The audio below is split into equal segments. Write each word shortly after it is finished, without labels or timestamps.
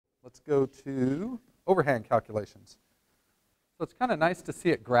let's go to overhang calculations. So it's kind of nice to see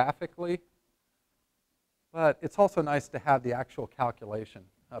it graphically, but it's also nice to have the actual calculation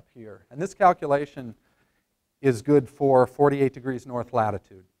up here. And this calculation is good for 48 degrees north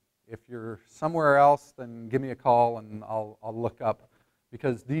latitude. If you're somewhere else, then give me a call and I'll look up,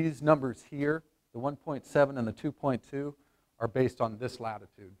 because these numbers here, the 1.7 and the 2.2, are based on this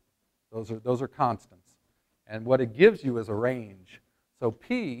latitude. Those are constants. And what it gives you is a range. So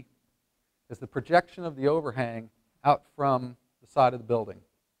P is the projection of the overhang out from the side of the building.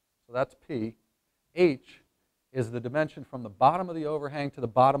 So that's P. H is the dimension from the bottom of the overhang to the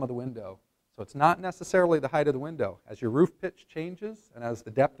bottom of the window. So it's not necessarily the height of the window. As your roof pitch changes and as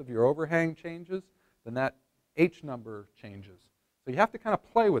the depth of your overhang changes, then that H number changes. So you have to kind of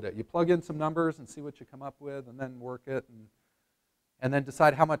play with it. You plug in some numbers and see what you come up with, and then work it, and then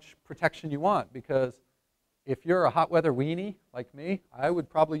decide how much protection you want. Because if you're a hot weather weenie like me, I would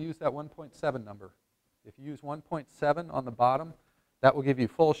probably use that 1.7 number. If you use 1.7 on the bottom, that will give you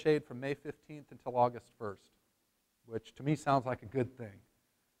full shade from May 15th until August 1st, which to me sounds like a good thing.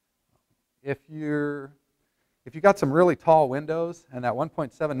 If you got some really tall windows and that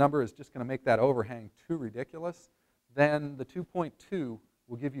 1.7 number is just going to make that overhang too ridiculous, then the 2.2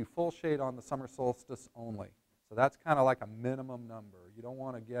 will give you full shade on the summer solstice only. So that's kind of like a minimum number. You don't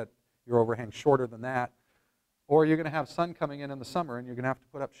want to get your overhang shorter than that, or you're going to have sun coming in the summer and you're going to have to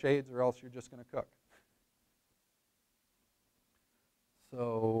put up shades, or else you're just going to cook.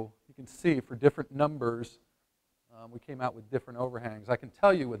 So you can see for different numbers, we came out with different overhangs. I can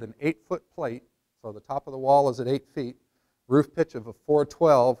tell you with an 8-foot plate, so the top of the wall is at 8 feet, roof pitch of a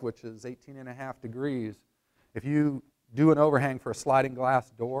 412, which is 18.5 degrees. If you do an overhang for a sliding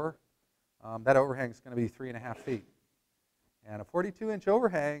glass door, that overhang is going to be 3.5 feet. And a 42-inch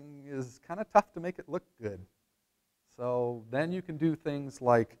overhang is kind of tough to make it look good. So then you can do things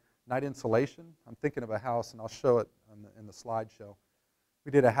like night insulation. I'm thinking of a house, and I'll show it in the slideshow.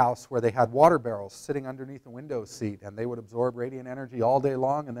 We did a house where they had water barrels sitting underneath the window seat, and they would absorb radiant energy all day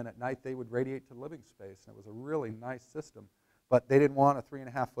long, and then at night they would radiate to the living space. And it was a really nice system. But they didn't want a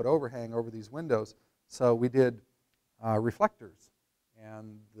 3.5-foot overhang over these windows, so we did reflectors.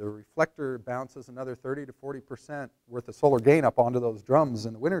 And the reflector bounces another 30 to 40% worth of solar gain up onto those drums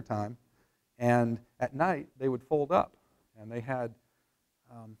in the wintertime. And at night, they would fold up. And they had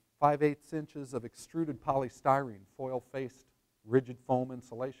 5/8 inches of extruded polystyrene, foil-faced rigid foam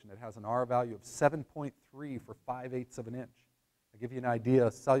insulation. It has an R value of 7.3 for 5/8 of an inch. I'll give you an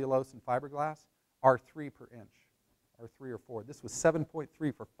idea, cellulose and fiberglass, R3 per inch, R3 or 4. This was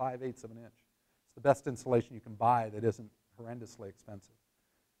 7.3 for 5/8 of an inch. It's the best insulation you can buy that isn't horrendously expensive.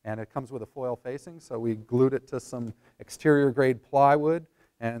 And it comes with a foil facing, so we glued it to some exterior grade plywood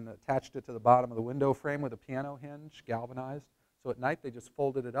and attached it to the bottom of the window frame with a piano hinge, galvanized. So at night they just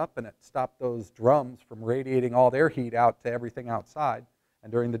folded it up, and it stopped those drums from radiating all their heat out to everything outside.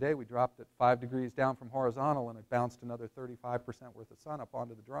 And during the day we dropped it 5 degrees down from horizontal, and it bounced another 35% worth of sun up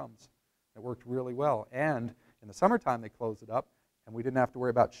onto the drums. It worked really well. And in the summertime they closed it up, and we didn't have to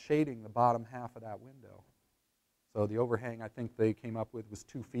worry about shading the bottom half of that window. So the overhang I think they came up with was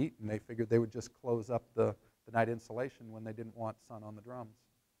 2 feet, and they figured they would just close up the night insulation when they didn't want sun on the drums.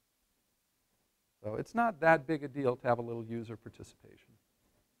 So it's not that big a deal to have a little user participation.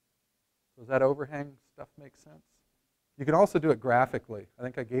 So does that overhang stuff make sense? You can also do it graphically. I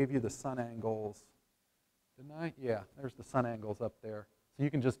think I gave you the sun angles. Didn't I? Yeah, there's the sun angles up there. So you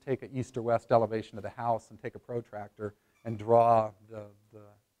can just take an east or west elevation of the house and take a protractor and draw the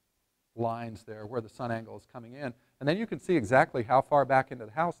lines there where the sun angle is coming in. And then you can see exactly how far back into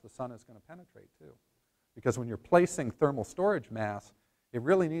the house the sun is going to penetrate too. Because when you're placing thermal storage mass, it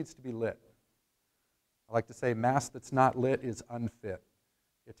really needs to be lit. I like to say mass that's not lit is unfit.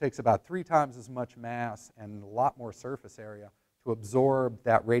 It takes about 3 times as much mass and a lot more surface area to absorb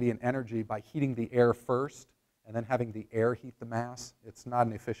that radiant energy by heating the air first and then having the air heat the mass. It's not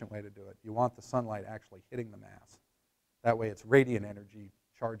an efficient way to do it. You want the sunlight actually hitting the mass. That way it's radiant energy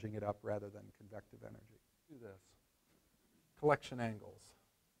charging it up rather than convective energy. Do this. Collection angles.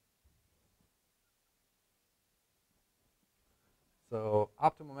 So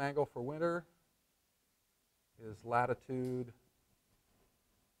optimum angle for winter is latitude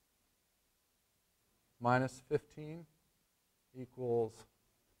minus 15 equals,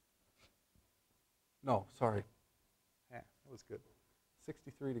 no, sorry, that was good,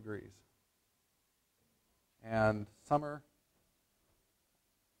 63 degrees. And summer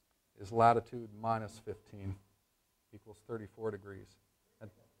is latitude minus 15 equals 34 degrees.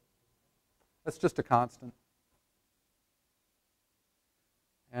 And that's just a constant.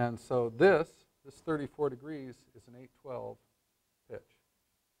 And so this 34 degrees is an 812 pitch.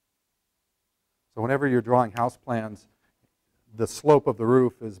 So whenever you're drawing house plans, the slope of the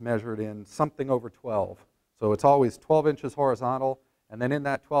roof is measured in something over 12. So it's always 12 inches horizontal, and then in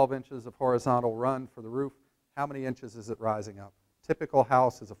that 12 inches of horizontal run for the roof, how many inches is it rising up? Typical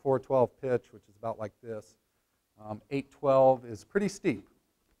house is a 412 pitch, which is about like this. 812 is pretty steep.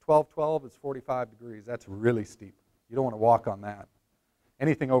 1212 is 45 degrees. That's really steep. You don't want to walk on that.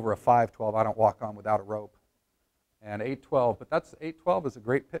 Anything over a 512, I don't walk on without a rope. And 812, but 812 is a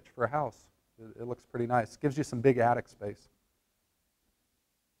great pitch for a house. It looks pretty nice. Gives you some big attic space.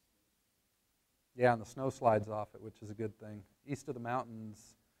 Yeah, and the snow slides off it, which is a good thing. East of the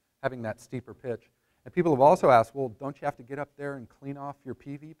mountains, having that steeper pitch. And people have also asked, well, don't you have to get up there and clean off your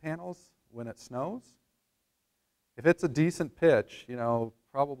PV panels when it snows? If it's a decent pitch, you know,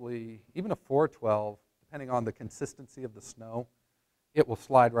 probably even a 412, depending on the consistency of the snow, it will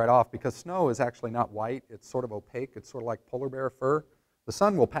slide right off because snow is actually not white. It's sort of opaque. It's sort of like polar bear fur. The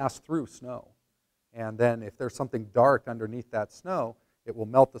sun will pass through snow. And then if there's something dark underneath that snow, it will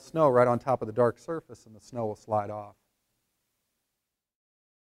melt the snow right on top of the dark surface and the snow will slide off.